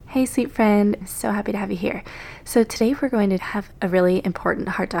Hey, sweet friend. So happy to have you here. So today we're going to have a really important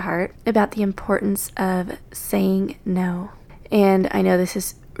heart-to-heart about the importance of saying no. And I know this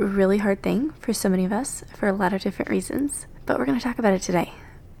is a really hard thing for so many of us for a lot of different reasons, but we're going to talk about it today.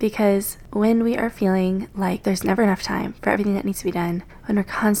 Because when we are feeling like there's never enough time for everything that needs to be done, when we're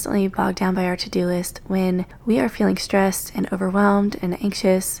constantly bogged down by our to-do list, when we are feeling stressed and overwhelmed and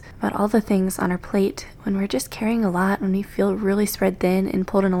anxious about all the things on our plate, when we're just carrying a lot, when we feel really spread thin and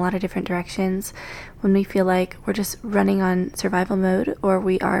pulled in a lot of different directions, when we feel like we're just running on survival mode, or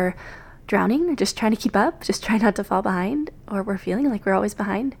we are drowning or just trying to keep up, just trying not to fall behind, or we're feeling like we're always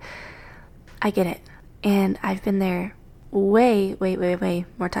behind, I get it. And I've been there way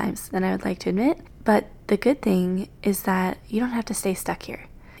more times than I would like to admit. But the good thing is that you don't have to stay stuck here.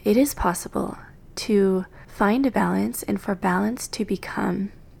 It is possible to find a balance and for balance to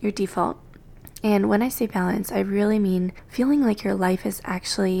become your default. And when I say balance, I really mean feeling like your life is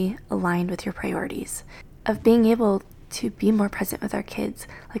actually aligned with your priorities, of being able to be more present with our kids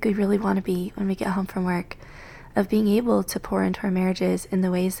like we really want to be when we get home from work, of being able to pour into our marriages in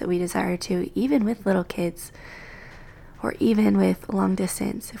the ways that we desire to, even with little kids, or even with long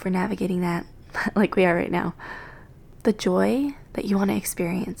distance, if we're navigating that like we are right now. The joy that you want to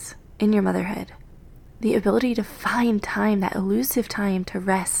experience in your motherhood, the ability to find time, that elusive time to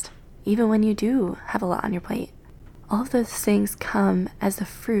rest, even when you do have a lot on your plate. All of those things come as the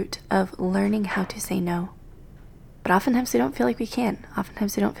fruit of learning how to say no. But oftentimes we don't feel like we can.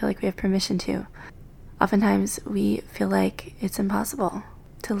 Oftentimes we don't feel like we have permission to. Oftentimes we feel like it's impossible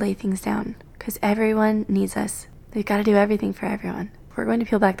to lay things down because everyone needs us. They've got to do everything for everyone. We're going to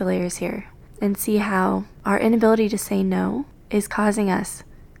peel back the layers here and see how our inability to say no is causing us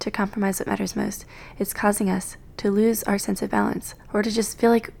to compromise what matters most. It's causing us to lose our sense of balance, or to just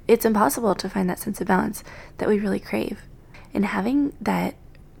feel like it's impossible to find that sense of balance that we really crave. And having that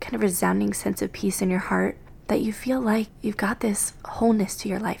kind of resounding sense of peace in your heart, that you feel like you've got this wholeness to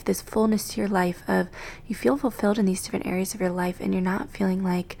your life, this fullness to your life of you feel fulfilled in these different areas of your life, and you're not feeling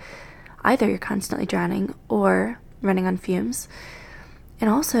like either you're constantly drowning or running on fumes. And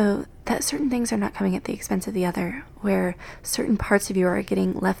also that certain things are not coming at the expense of the other, where certain parts of you are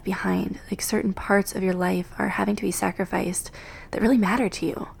getting left behind, like certain parts of your life are having to be sacrificed that really matter to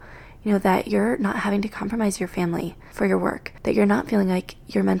you. You know, that you're not having to compromise your family for your work, that you're not feeling like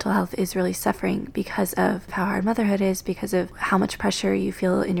your mental health is really suffering because of how hard motherhood is, because of how much pressure you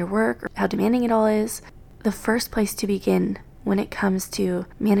feel in your work, or how demanding it all is. The first place to begin when it comes to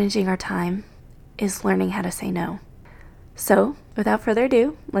managing our time is learning how to say no. So, without further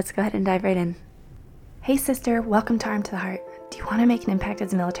ado, let's go ahead and dive right in. Hey sister, welcome to Arm to the Heart. Do you want to make an impact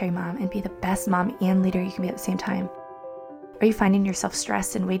as a military mom and be the best mom and leader you can be at the same time? Are you finding yourself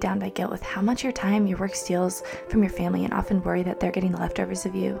stressed and weighed down by guilt with how much your time, your work steals from your family, and often worry that they're getting the leftovers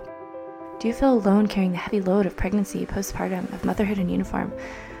of you? Do you feel alone carrying the heavy load of pregnancy, postpartum, of motherhood in uniform,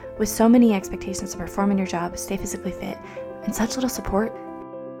 with so many expectations to perform in your job, stay physically fit, and such little support?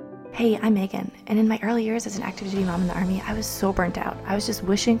 Hey, I'm Megan, and in my early years as an active duty mom in the Army, I was so burnt out. I was just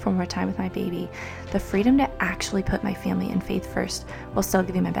wishing for more time with my baby, the freedom to actually put my family and faith first while still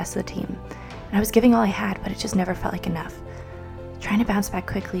giving my best to the team. And I was giving all I had, but it just never felt like enough. Trying to bounce back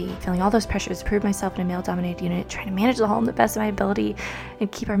quickly, feeling all those pressures to prove myself in a male-dominated unit, trying to manage the home the best of my ability, and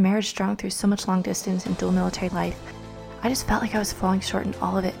keep our marriage strong through so much long distance and dual military life. I just felt like I was falling short in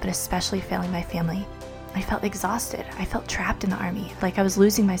all of it, but especially failing my family. I felt exhausted. I felt trapped in the Army, like I was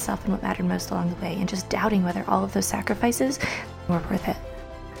losing myself in what mattered most along the way, and just doubting whether all of those sacrifices were worth it.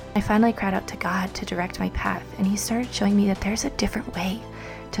 I finally cried out to God to direct my path, and He started showing me that there's a different way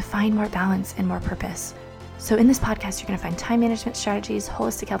to find more balance and more purpose. So in this podcast, you're going to find time management strategies,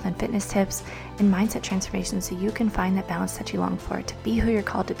 holistic health and fitness tips, and mindset transformation so you can find that balance that you long for, to be who you're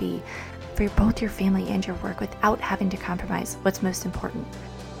called to be, for both your family and your work without having to compromise what's most important.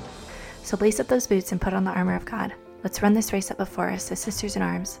 So lace up those boots and put on the armor of God. Let's run this race up before us as sisters in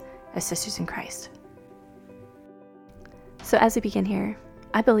arms, as sisters in Christ. So as we begin here,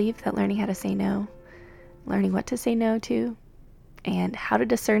 I believe that learning how to say no, learning what to say no to, and how to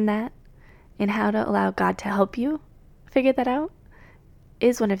discern that, and how to allow God to help you figure that out,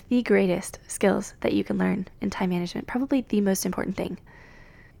 is one of the greatest skills that you can learn in time management, probably the most important thing.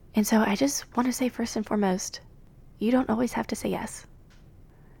 And so I just want to say first and foremost, you don't always have to say yes.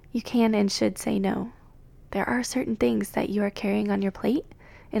 You can and should say no. There are certain things that you are carrying on your plate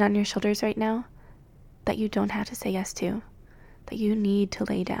and on your shoulders right now that you don't have to say yes to, that you need to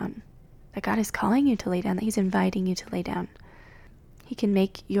lay down, that God is calling you to lay down, that He's inviting you to lay down. He can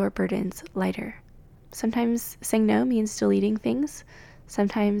make your burdens lighter. Sometimes saying no means deleting things.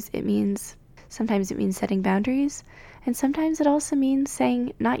 Sometimes it means setting boundaries. And sometimes it also means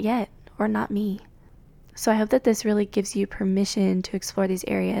saying not yet or not me. So I hope that this really gives you permission to explore these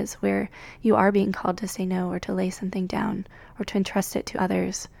areas where you are being called to say no, or to lay something down, or to entrust it to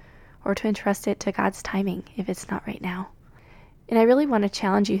others, or to entrust it to God's timing if it's not right now. And I really want to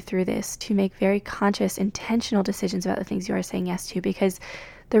challenge you through this to make very conscious, intentional decisions about the things you are saying yes to, because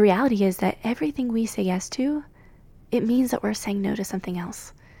the reality is that everything we say yes to, it means that we're saying no to something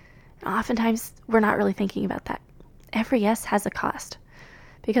else. And oftentimes, we're not really thinking about that. Every yes has a cost,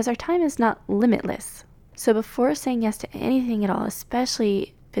 because our time is not limitless. So before saying yes to anything at all,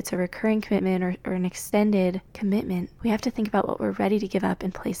 especially if it's a recurring commitment or an extended commitment, we have to think about what we're ready to give up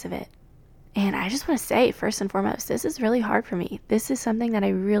in place of it. And I just want to say, first and foremost, this is really hard for me. This is something that I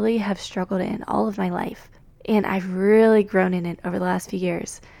really have struggled in all of my life. And I've really grown in it over the last few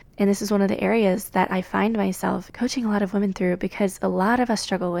years. And this is one of the areas that I find myself coaching a lot of women through, because a lot of us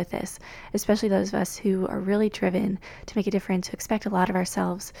struggle with this, especially those of us who are really driven to make a difference, who expect a lot of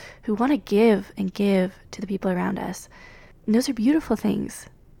ourselves, who want to give and give to the people around us. And those are beautiful things.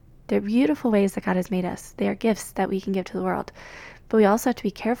 They're beautiful ways that God has made us. They are gifts that we can give to the world. But we also have to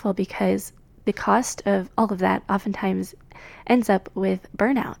be careful, because the cost of all of that oftentimes ends up with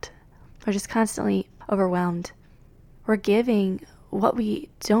burnout. We're just constantly overwhelmed. We're giving what we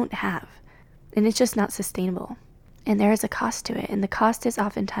don't have, and it's just not sustainable. And there is a cost to it, and the cost is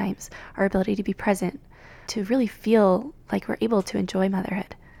oftentimes our ability to be present, to really feel like we're able to enjoy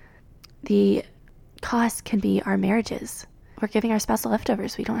motherhood. The cost can be our marriages. We're giving our spouse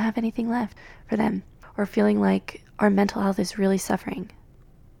leftovers. We don't have anything left for them. Or feeling like our mental health is really suffering.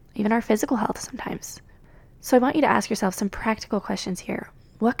 Even our physical health sometimes. So I want you to ask yourself some practical questions here.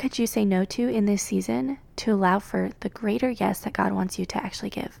 What could you say no to in this season to allow for the greater yes that God wants you to actually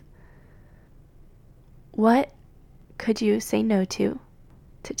give? What could you say no to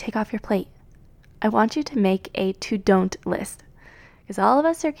take off your plate? I want you to make a to-don't list, because all of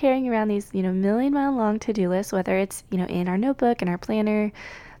us are carrying around these, million-mile long to-do lists, whether it's, in our notebook, in our planner,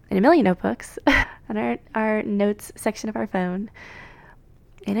 in a million notebooks, on our notes section of our phone,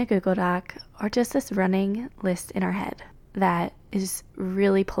 in a Google Doc, or just this running list in our head that is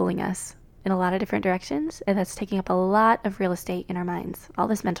really pulling us in a lot of different directions, and that's taking up a lot of real estate in our minds. All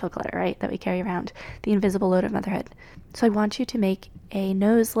this mental clutter, right, that we carry around, the invisible load of motherhood. So I want you to make a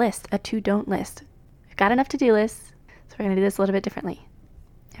no's list, a to-don't list. We've got enough to-do lists, so we're going to do this a little bit differently.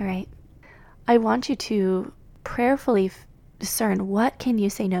 All right. I want you to prayerfully discern, what can you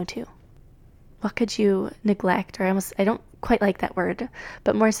say no to? What could you neglect, or I don't quite like that word,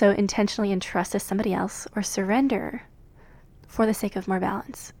 but more so intentionally entrust to somebody else, or surrender for the sake of more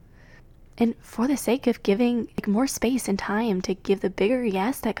balance? And for the sake of giving more space and time to give the bigger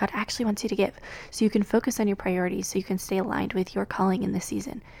yes that God actually wants you to give, so you can focus on your priorities, so you can stay aligned with your calling in this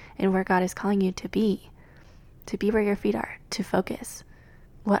season and where God is calling you to be where your feet are, to focus.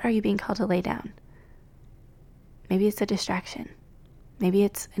 What are you being called to lay down? Maybe it's a distraction. Maybe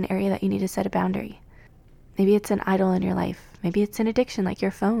it's an area that you need to set a boundary. Maybe it's an idol in your life. Maybe it's an addiction like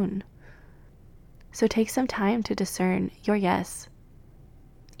your phone. So take some time to discern your yes,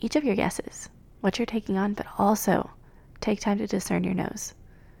 each of your yeses, what you're taking on, but also take time to discern your no's.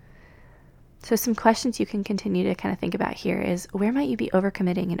 So some questions you can continue to kind of think about here is, where might you be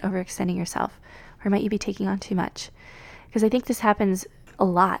overcommitting and overextending yourself? Where might you be taking on too much? Because I think this happens a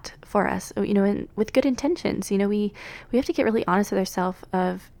lot for us, and with good intentions. We have to get really honest with ourselves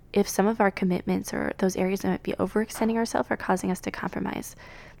of if some of our commitments or those areas that might be overextending ourselves are causing us to compromise.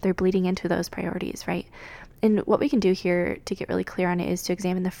 They're bleeding into those priorities, right? And what we can do here to get really clear on it is to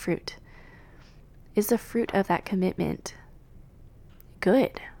examine the fruit. Is the fruit of that commitment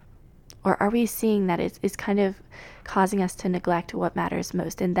good? Or are we seeing that it's kind of causing us to neglect what matters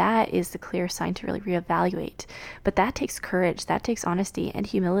most? And that is the clear sign to really reevaluate. But that takes courage, that takes honesty and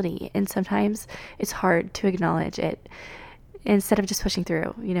humility. And sometimes it's hard to acknowledge it instead of just pushing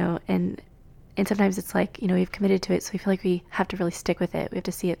through, and sometimes it's like, we've committed to it, so we feel like we have to really stick with it. We have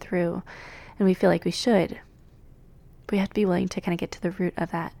to see it through, and we feel like we should. But we have to be willing to kind of get to the root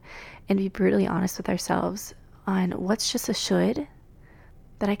of that and be brutally honest with ourselves on what's just a should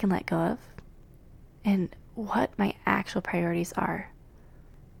that I can let go of, and what my actual priorities are.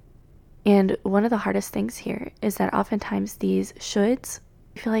 And one of the hardest things here is that oftentimes these shoulds,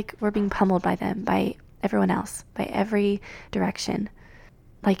 I feel like we're being pummeled by them, by everyone else, by every direction.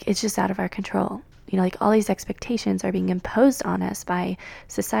 Like it's just out of our control. Like all these expectations are being imposed on us by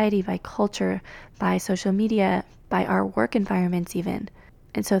society, by culture, by social media, by our work environments even.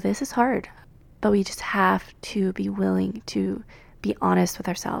 And so this is hard, but we just have to be willing to be honest with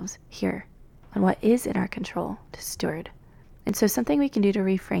ourselves here on what is in our control to steward. And so something we can do to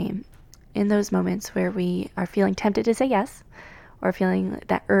reframe in those moments where we are feeling tempted to say yes, or feeling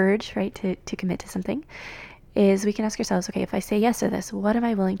that urge, right, to commit to something, is we can ask ourselves, okay, if I say yes to this, what am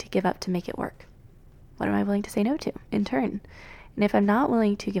I willing to give up to make it work? What am I willing to say no to in turn? And if I'm not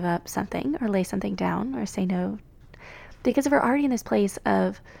willing to give up something or lay something down or say no, because if we're already in this place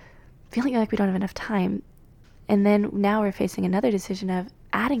of feeling like we don't have enough time, and then now we're facing another decision of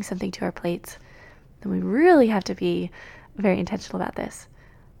adding something to our plates, then we really have to be very intentional about this.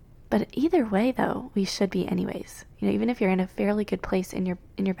 But either way, though, we should be anyways. Even if you're in a fairly good place in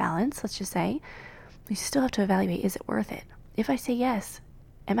your balance, let's just say, you still have to evaluate, is it worth it? If I say yes,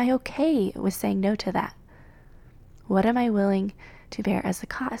 am I okay with saying no to that? What am I willing to bear as the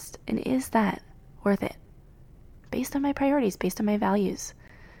cost? And is that worth it? Based on my priorities, based on my values.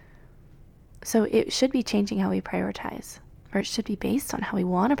 So it should be changing how we prioritize, or it should be based on how we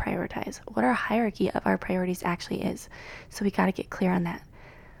want to prioritize, what our hierarchy of our priorities actually is. So we got to get clear on that.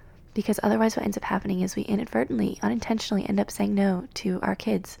 Because otherwise what ends up happening is we inadvertently, unintentionally end up saying no to our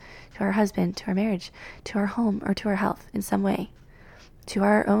kids, to our husband, to our marriage, to our home, or to our health in some way, to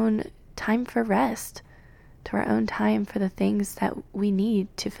our own time for rest, to our own time for the things that we need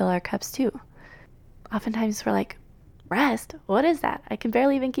to fill our cups too. Oftentimes we're like, rest? What is that? I can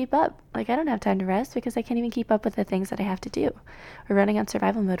barely even keep up. I don't have time to rest because I can't even keep up with the things that I have to do. We're running on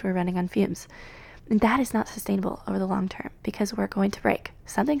survival mode. We're running on fumes. And that is not sustainable over the long term because we're going to break.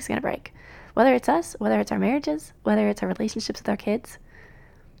 Something's going to break. Whether it's us, whether it's our marriages, whether it's our relationships with our kids,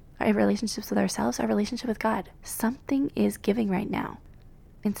 our relationships with ourselves, our relationship with God. Something is giving right now,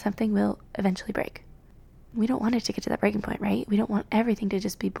 and something will eventually break. We don't want it to get to that breaking point, right? We don't want everything to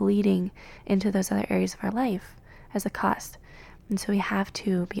just be bleeding into those other areas of our life as a cost. And so we have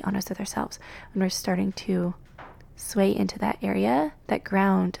to be honest with ourselves when we're starting to sway into that area, that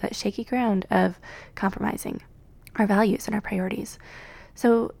ground, that shaky ground of compromising our values and our priorities.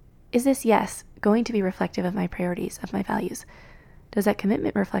 So is this yes going to be reflective of my priorities, of my values? Does that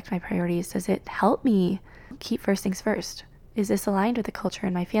commitment reflect my priorities? Does it help me keep first things first? Is this aligned with the culture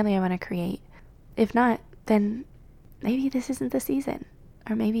and my family I want to create? If not, then maybe this isn't the season,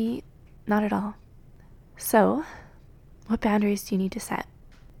 or maybe not at all. So, what boundaries do you need to set?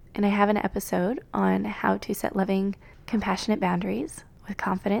 And I have an episode on how to set loving, compassionate boundaries with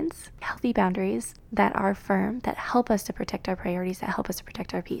confidence, healthy boundaries that are firm, that help us to protect our priorities, that help us to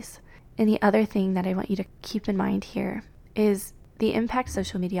protect our peace. And the other thing that I want you to keep in mind here is the impact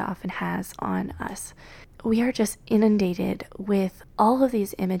social media often has on us. We are just inundated with all of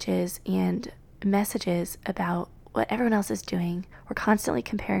these images and messages about what everyone else is doing. We're constantly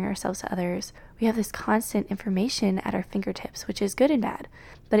comparing ourselves to others. We have this constant information at our fingertips, which is good and bad,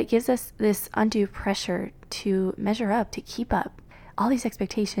 but it gives us this undue pressure to measure up, to keep up. All these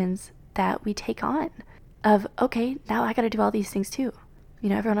expectations that we take on of, okay, now I got to do all these things too.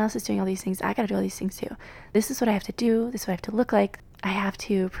 Everyone else is doing all these things. I got to do all these things too. This is what I have to do. This is what I have to look like. I have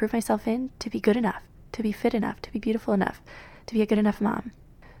to prove myself in to be good enough, to be fit enough, to be beautiful enough, to be a good enough mom.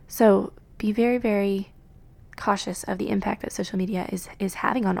 So be very, very cautious of the impact that social media is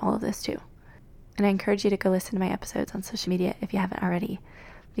having on all of this too. And I encourage you to go listen to my episodes on social media if you haven't already,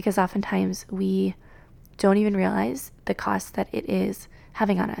 because oftentimes we don't even realize the cost that it is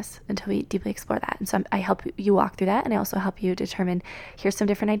having on us until we deeply explore that. And so I help you walk through that, and I also help you determine, here's some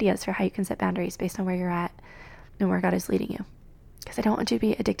different ideas for how you can set boundaries based on where you're at and where God is leading you. Because I don't want you to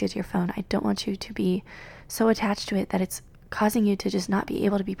be addicted to your phone. I don't want you to be so attached to it that it's causing you to just not be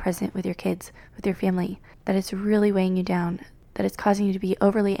able to be present with your kids, with your family, that it's really weighing you down, that it's causing you to be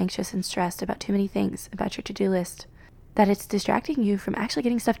overly anxious and stressed about too many things, about your to-do list, that it's distracting you from actually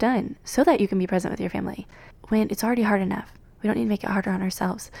getting stuff done so that you can be present with your family when it's already hard enough. We don't need to make it harder on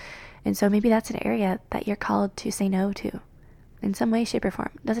ourselves. And so maybe that's an area that you're called to say no to in some way, shape, or form.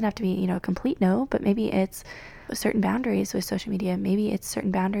 It doesn't have to be, a complete no, but maybe it's certain boundaries with social media. Maybe it's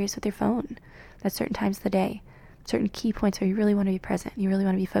certain boundaries with your phone at certain times of the day, certain key points where you really want to be present, you really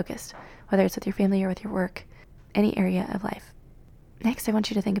want to be focused, whether it's with your family or with your work, any area of life. Next, I want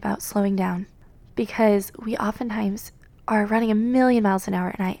you to think about slowing down, because we oftentimes are running a million miles an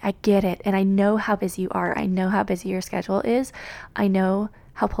hour, and I get it, and I know how busy you are. I know how busy your schedule is. I know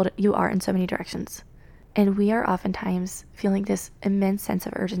how pulled you are in so many directions. And we are oftentimes feeling this immense sense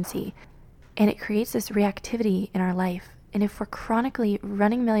of urgency, and it creates this reactivity in our life. And if we're chronically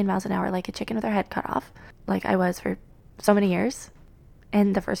running a million miles an hour like a chicken with our head cut off, like I was for so many years,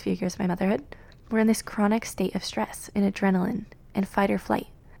 and the first few years of my motherhood, we're in this chronic state of stress and adrenaline and fight or flight.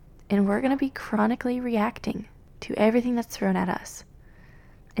 And we're going to be chronically reacting to everything that's thrown at us.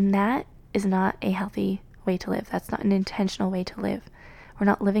 And that is not a healthy way to live. That's not an intentional way to live. We're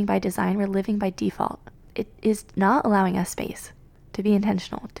not living by design. We're living by default. It is not allowing us space to be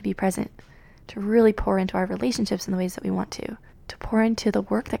intentional, to be present, to really pour into our relationships in the ways that we want to pour into the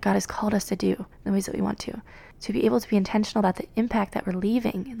work that God has called us to do in the ways that we want to be able to be intentional about the impact that we're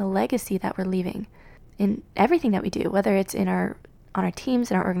leaving and the legacy that we're leaving in everything that we do, whether it's on our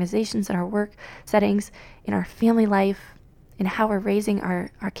teams, in our organizations, in our work settings, in our family life, in how we're raising our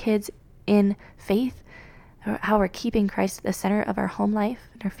kids in faith, how we're keeping Christ at the center of our home life,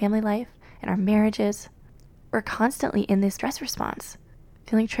 and our family life, and our marriages. We're constantly in this stress response,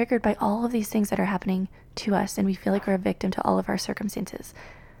 feeling triggered by all of these things that are happening to us, and we feel like we're a victim to all of our circumstances.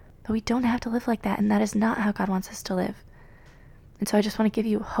 But we don't have to live like that, and that is not how God wants us to live. And so I just want to give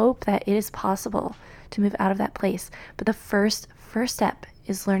you hope that it is possible to move out of that place. But the first step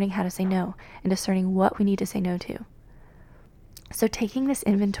is learning how to say no and discerning what we need to say no to. So taking this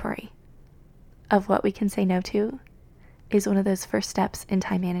inventory of what we can say no to is one of those first steps in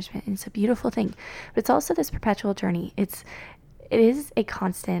time management. And it's a beautiful thing, but it's also this perpetual journey. It is a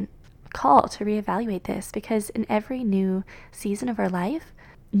constant call to reevaluate this, because in every new season of our life,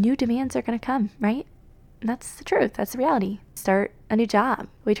 new demands are going to come, right? And that's the truth. That's the reality. Start a new job.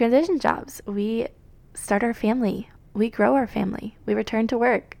 We transition jobs. We start our family. We grow our family. We return to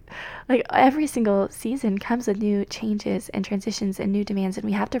work. Like every single season comes with new changes and transitions and new demands, and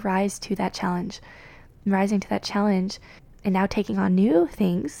we have to rise to that challenge. And rising to that challenge and now taking on new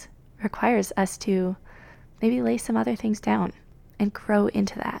things requires us to maybe lay some other things down and grow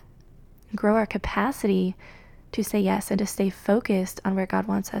into that. Grow our capacity to say yes and to stay focused on where God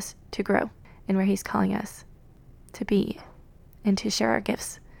wants us to grow and where He's calling us to be and to share our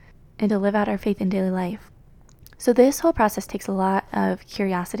gifts and to live out our faith in daily life. So this whole process takes a lot of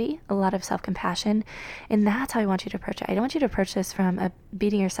curiosity, a lot of self-compassion, and that's how I want you to approach it. I don't want you to approach this from a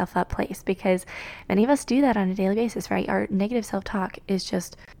beating yourself up place, because many of us do that on a daily basis, right? Our negative self-talk is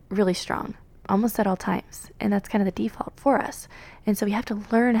just really strong, almost at all times, and that's kind of the default for us. And so we have to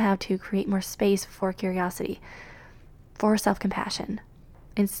learn how to create more space for curiosity, for self-compassion,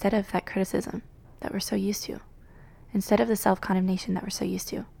 instead of that criticism that we're so used to, instead of the self-condemnation that we're so used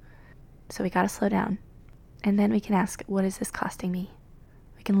to. So we got to slow down. And then we can ask, what is this costing me?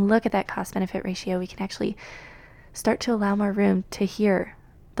 We can look at that cost-benefit ratio. We can actually start to allow more room to hear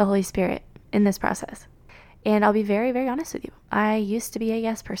the Holy Spirit in this process. And I'll be very, very honest with you. I used to be a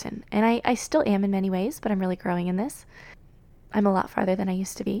yes person, and I still am in many ways, but I'm really growing in this. I'm a lot farther than I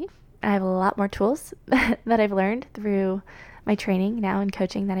used to be. I have a lot more tools that I've learned through my training now and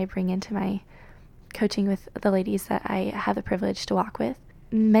coaching that I bring into my coaching with the ladies that I have the privilege to walk with.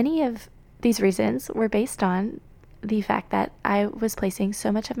 Many of these reasons were based on the fact that I was placing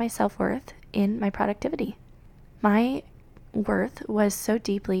so much of my self-worth in my productivity. My worth was so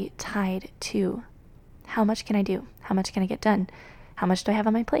deeply tied to how much can I do? How much can I get done? How much do I have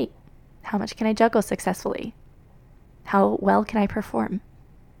on my plate? How much can I juggle successfully? How well can I perform?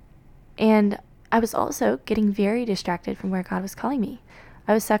 And I was also getting very distracted from where God was calling me.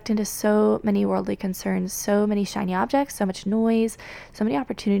 I was sucked into so many worldly concerns, so many shiny objects, so much noise, so many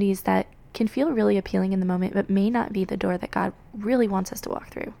opportunities that can feel really appealing in the moment, but may not be the door that God really wants us to walk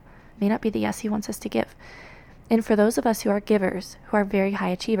through. May not be the yes He wants us to give. And for those of us who are givers, who are very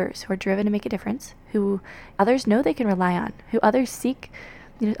high achievers, who are driven to make a difference, who others know they can rely on, who others seek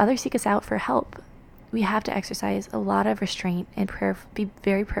us out for help, we have to exercise a lot of restraint and be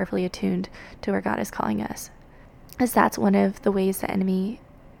very prayerfully attuned to where God is calling us. As that's one of the ways the enemy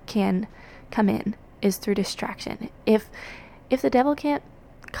can come in, is through distraction. If the devil can't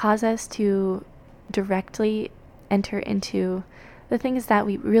cause us to directly enter into the things that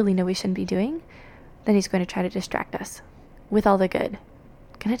we really know we shouldn't be doing, then he's going to try to distract us with all the good.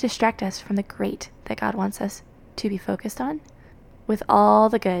 Going to distract us from the great that God wants us to be focused on with all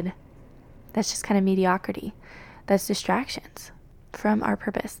the good. That's just kind of mediocrity. That's distractions from our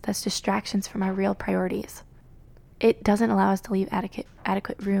purpose. That's distractions from our real priorities. It doesn't allow us to leave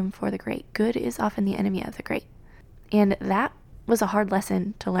adequate room for the great. Good is often the enemy of the great. And that was a hard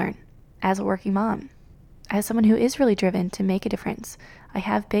lesson to learn as a working mom, as someone who is really driven to make a difference. I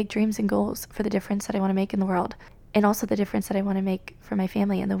have big dreams and goals for the difference that I want to make in the world, and also the difference that I want to make for my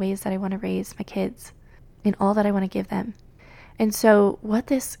family and the ways that I want to raise my kids and all that I want to give them. And so what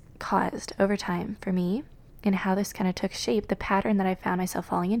this caused over time for me, and how this kind of took shape, the pattern that I found myself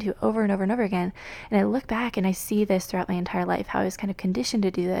falling into over and over and over again. And I look back and I see this throughout my entire life, how I was kind of conditioned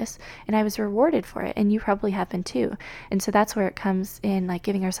to do this, and I was rewarded for it. And you probably have been too. And so that's where it comes in, like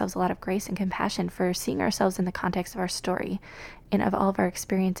giving ourselves a lot of grace and compassion for seeing ourselves in the context of our story and of all of our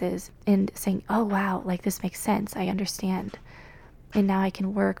experiences, and saying, oh, wow, like this makes sense. I understand. And now I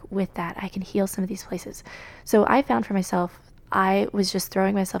can work with that. I can heal some of these places. So I found for myself, I was just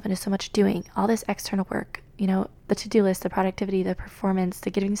throwing myself into so much doing, all this external work, the to-do list, the productivity, the performance, the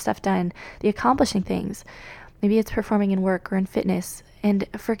getting stuff done, the accomplishing things. Maybe it's performing in work or in fitness, and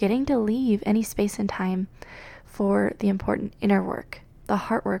forgetting to leave any space and time for the important inner work, the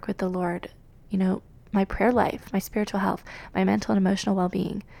heart work with the Lord, my prayer life, my spiritual health, my mental and emotional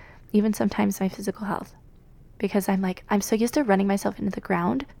well-being, even sometimes my physical health. Because I'm so used to running myself into the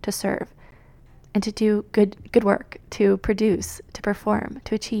ground to serve and to do good work, to produce, to perform,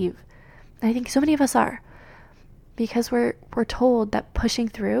 to achieve. And I think so many of us are, because we're told that pushing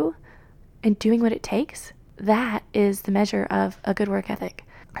through and doing what it takes, that is the measure of a good work ethic,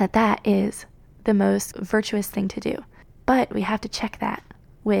 that is the most virtuous thing to do. But we have to check that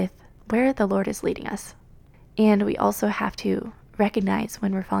with where the Lord is leading us. And we also have to recognize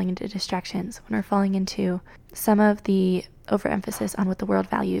when we're falling into distractions, when we're falling into some of the overemphasis on what the world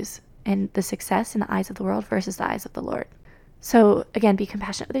values and the success in the eyes of the world versus the eyes of the Lord. So again, be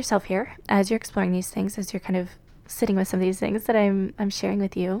compassionate with yourself here as you're exploring these things, as you're kind of sitting with some of these things that I'm sharing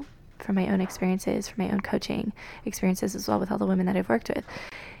with you from my own experiences, from my own coaching experiences as well with all the women that I've worked with.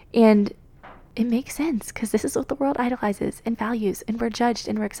 And it makes sense because this is what the world idolizes and values, and we're judged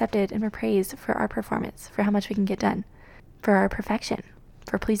and we're accepted and we're praised for our performance, for how much we can get done, for our perfection,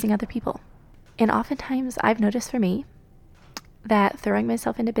 for pleasing other people. And oftentimes I've noticed for me that throwing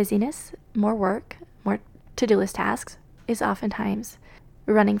myself into busyness, more work, more to-do list tasks, is oftentimes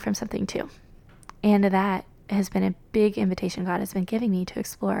running from something too. And that has been a big invitation God has been giving me to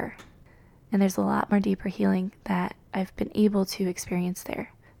explore. And there's a lot more deeper healing that I've been able to experience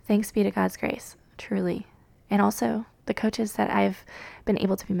there. Thanks be to God's grace, truly. And also the coaches that I've been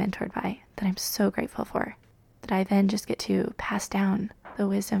able to be mentored by, that I'm so grateful for, that I then just get to pass down the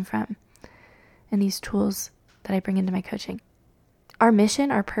wisdom from, and these tools that I bring into my coaching. Our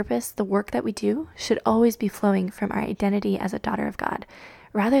mission, our purpose, the work that we do should always be flowing from our identity as a daughter of God,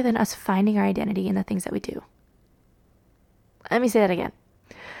 rather than us finding our identity in the things that we do. Let me say that again.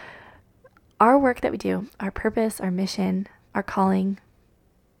 Our work that we do, our purpose, our mission, our calling,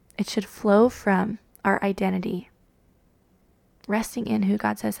 it should flow from our identity, resting in who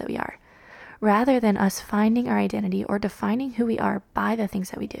God says that we are, rather than us finding our identity or defining who we are by the things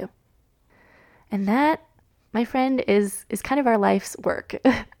that we do. And that, my friend, is kind of our life's work,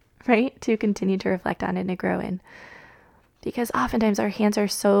 right? To continue to reflect on and to grow in. Because oftentimes our hands are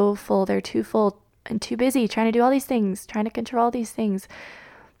so full, they're too full and too busy trying to do all these things, trying to control all these things,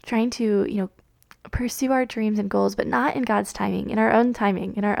 trying to, pursue our dreams and goals, but not in God's timing, in our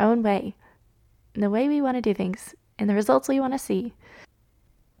own way, in the way we want to do things, and the results we want to see.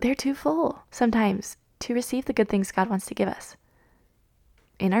 They're too full sometimes to receive the good things God wants to give us.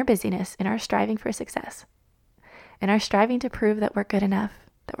 In our busyness, in our striving for success, in our striving to prove that we're good enough,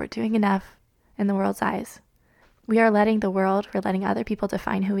 that we're doing enough in the world's eyes, we're letting other people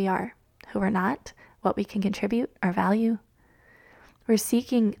define who we are, who we're not, what we can contribute, our value. We're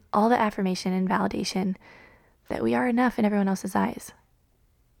seeking all the affirmation and validation that we are enough in everyone else's eyes.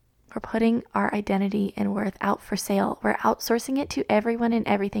 We're putting our identity and worth out for sale. We're outsourcing it to everyone and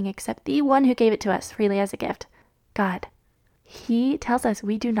everything except the one who gave it to us freely as a gift, God. He tells us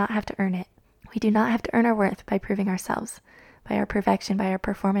we do not have to earn it. We do not have to earn our worth by proving ourselves, by our perfection, by our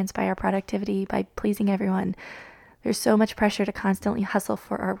performance, by our productivity, by pleasing everyone. There's so much pressure to constantly hustle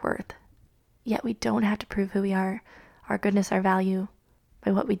for our worth. Yet we don't have to prove who we are, our goodness, our value,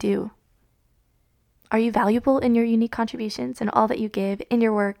 by what we do. Are you valuable in your unique contributions and all that you give, in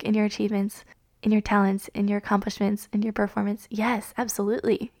your work, in your achievements, in your talents, in your accomplishments, in your performance? Yes,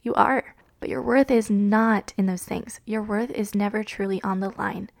 absolutely, you are. But your worth is not in those things. Your worth is never truly on the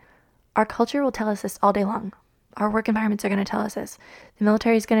line. Our culture will tell us this all day long. Our work environments are going to tell us this. The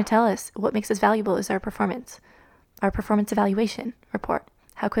military is going to tell us what makes us valuable is our performance evaluation report,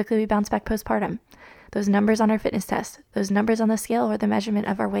 how quickly we bounce back postpartum, those numbers on our fitness test, those numbers on the scale or the measurement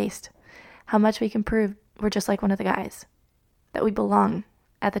of our waist, how much we can prove we're just like one of the guys, that we belong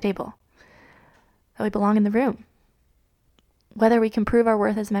at the table, that we belong in the room, whether we can prove our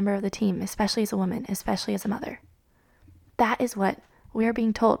worth as a member of the team, especially as a woman, especially as a mother. That is what we are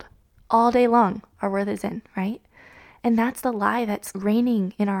being told all day long our worth is in, right? And that's the lie that's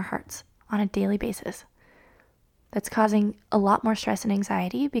reigning in our hearts on a daily basis. That's causing a lot more stress and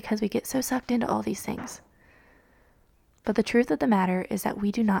anxiety because we get so sucked into all these things. But the truth of the matter is that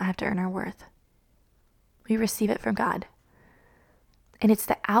we do not have to earn our worth. We receive it from God. And it's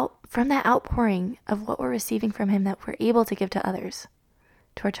from that outpouring of what we're receiving from Him that we're able to give to others,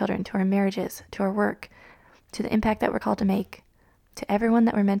 to our children, to our marriages, to our work, to the impact that we're called to make, to everyone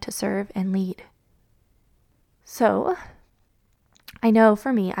that we're meant to serve and lead. So, I know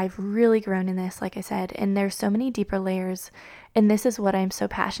for me, I've really grown in this, like I said, and there's so many deeper layers. And this is what I'm so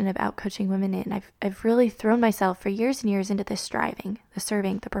passionate about coaching women in. I've really thrown myself for years and years into this striving, the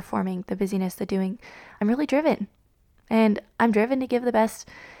serving, the performing, the busyness, the doing. I'm really driven. And I'm driven to give the best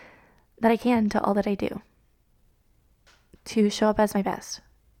that I can to all that I do, to show up as my best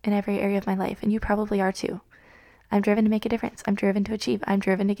in every area of my life. And you probably are too. I'm driven to make a difference. I'm driven to achieve. I'm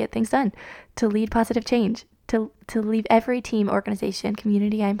driven to get things done, to lead positive change, to leave every team, organization,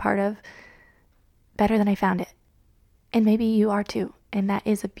 community I'm part of better than I found it. And maybe you are too. And that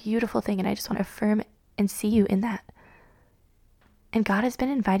is a beautiful thing. And I just want to affirm and see you in that. And God has been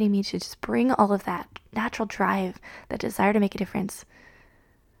inviting me to just bring all of that natural drive, that desire to make a difference,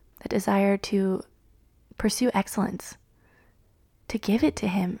 that desire to pursue excellence, to give it to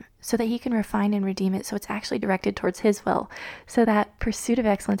Him so that He can refine and redeem it, so it's actually directed towards His will, so that pursuit of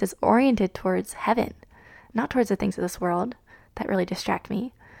excellence is oriented towards heaven, not towards the things of this world that really distract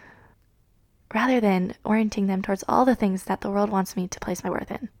me, rather than orienting them towards all the things that the world wants me to place my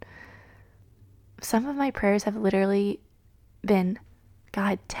worth in. Some of my prayers have literally been,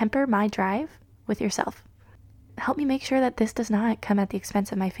 God, temper my drive with yourself. Help me make sure that this does not come at the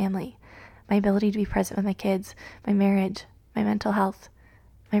expense of my family, my ability to be present with my kids, my marriage, my mental health,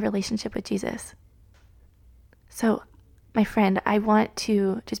 my relationship with Jesus. So, my friend, I want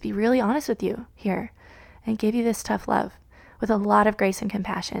to just be really honest with you here and give you this tough love with a lot of grace and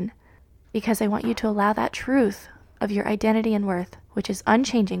compassion, because I want you to allow that truth of your identity and worth, which is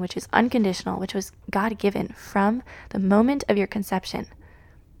unchanging, which is unconditional, which was God-given from the moment of your conception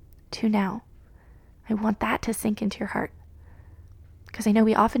to now. I want that to sink into your heart, because I know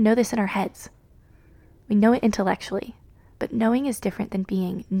we often know this in our heads. We know it intellectually, but knowing is different than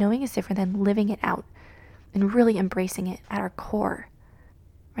being. Knowing is different than living it out and really embracing it at our core,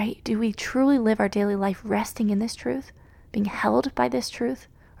 right? Do we truly live our daily life resting in this truth, being held by this truth?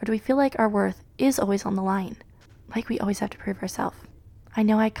 Or do we feel like our worth is always on the line, like we always have to prove ourselves? I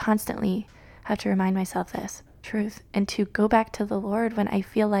know I constantly have to remind myself this truth and to go back to the Lord when I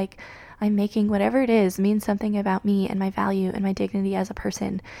feel like I'm making whatever it is mean something about me and my value and my dignity as a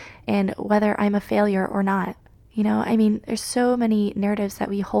person, and whether I'm a failure or not. You know, I mean, there's so many narratives that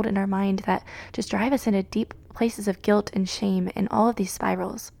we hold in our mind that just drive us into deep places of guilt and shame and all of these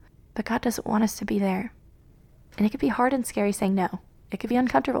spirals. But God doesn't want us to be there. And it could be hard and scary saying no. It could be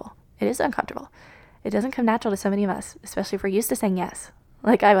uncomfortable. It is uncomfortable. It doesn't come natural to so many of us, especially if we're used to saying yes,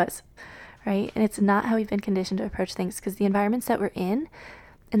 like I was, right? And it's not how we've been conditioned to approach things, because the environments that we're in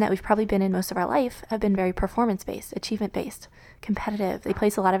and that we've probably been in most of our life have been very performance-based, achievement-based, competitive. They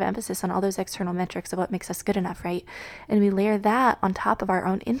place a lot of emphasis on all those external metrics of what makes us good enough, right? And we layer that on top of our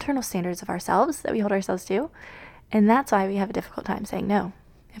own internal standards of ourselves that we hold ourselves to. And that's why we have a difficult time saying no.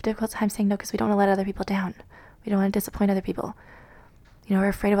 We have a difficult time saying no because we don't want to let other people down. We don't want to disappoint other people. You know, we're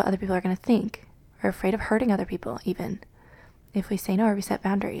afraid of what other people are going to think. We're afraid of hurting other people, even if we say no or we set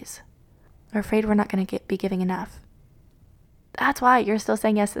boundaries. We're afraid we're not going to be giving enough. That's why you're still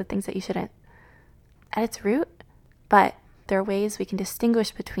saying yes to the things that you shouldn't at its root. But there are ways we can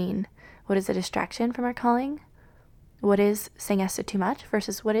distinguish between what is a distraction from our calling, what is saying yes to too much,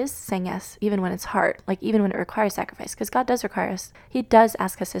 versus what is saying yes even when it's hard, like even when it requires sacrifice. Because God does require us. He does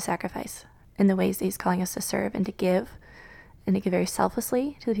ask us to sacrifice in the ways that He's calling us to serve and to give very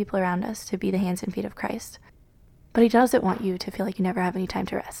selflessly to the people around us, to be the hands and feet of Christ. But He doesn't want you to feel like you never have any time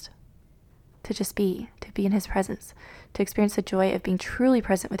to rest, to just be, to be in His presence, to experience the joy of being truly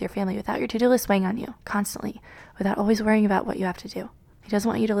present with your family without your to-do list weighing on you constantly, without always worrying about what you have to do. He doesn't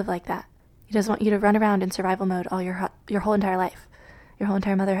want you to live like that. He doesn't want you to run around in survival mode all your whole entire life, your whole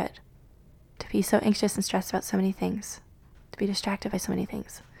entire motherhood, to be so anxious and stressed about so many things, to be distracted by so many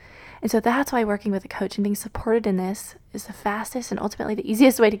things. And so that's why working with a coach and being supported in this is the fastest and ultimately the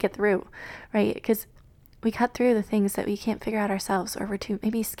easiest way to get through, right? Because we cut through the things that we can't figure out ourselves, or we're too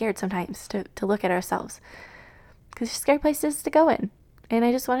maybe scared sometimes to look at ourselves, because there's scary places to go in. And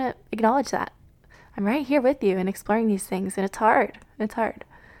I just want to acknowledge that. I'm right here with you and exploring these things, and it's hard. It's hard.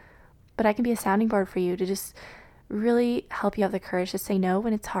 But I can be a sounding board for you to just really help you have the courage to say no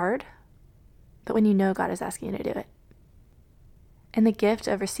when it's hard, but when you know God is asking you to do it. And the gift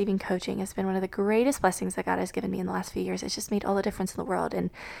of receiving coaching has been one of the greatest blessings that God has given me in the last few years. It's just made all the difference in the world and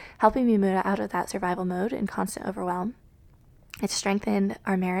helping me move out of that survival mode and constant overwhelm. It's strengthened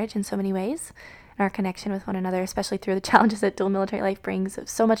our marriage in so many ways and our connection with one another, especially through the challenges that dual military life brings of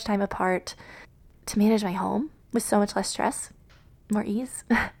so much time apart, to manage my home with so much less stress, more ease,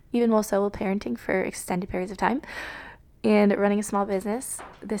 even while solo parenting for extended periods of time, and running a small business,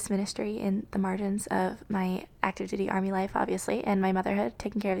 this ministry in the margins of my active duty Army life, obviously, and my motherhood,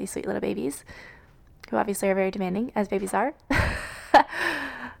 taking care of these sweet little babies, who obviously are very demanding, as babies are.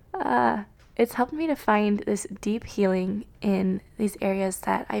 It's helped me to find this deep healing in these areas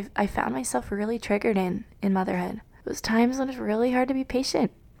that I found myself really triggered in motherhood. Those times when it's really hard to be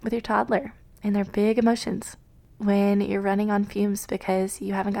patient with your toddler and their big emotions. When you're running on fumes because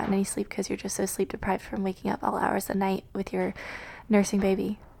you haven't gotten any sleep because you're just so sleep deprived from waking up all hours of the night with your nursing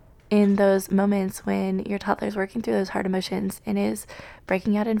baby. In those moments when your toddler is working through those hard emotions and is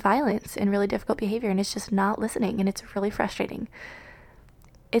breaking out in violence and really difficult behavior and it's just not listening and it's really frustrating.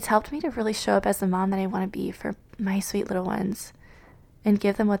 It's helped me to really show up as the mom that I want to be for my sweet little ones and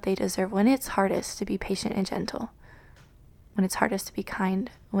give them what they deserve when it's hardest to be patient and gentle, when it's hardest to be kind,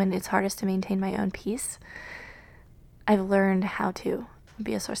 when it's hardest to maintain my own peace. I've learned how to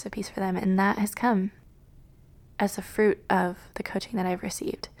be a source of peace for them, and that has come as a fruit of the coaching that I've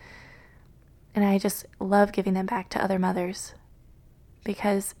received. And I just love giving them back to other mothers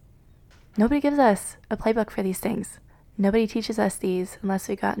because nobody gives us a playbook for these things. Nobody teaches us these unless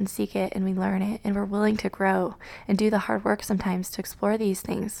we go out and seek it and we learn it and we're willing to grow and do the hard work sometimes to explore these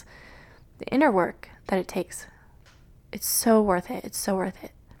things. The inner work that it takes. It's so worth it. It's so worth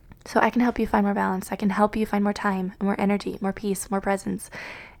it. So I can help you find more balance. I can help you find more time, more energy, more peace, more presence.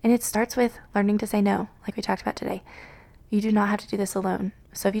 And it starts with learning to say no, like we talked about today. You do not have to do this alone.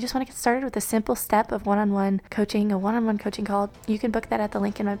 So if you just want to get started with a simple step of one-on-one coaching, a one-on-one coaching call, you can book that at the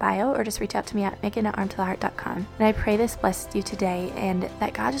link in my bio or just reach out to me at megan@armtotheheart.com. And I pray this blessed you today and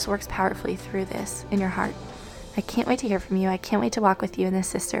that God just works powerfully through this in your heart. I can't wait to hear from you. I can't wait to walk with you and this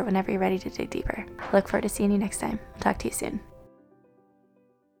sister whenever you're ready to dig deeper. Look forward to seeing you next time. Talk to you soon.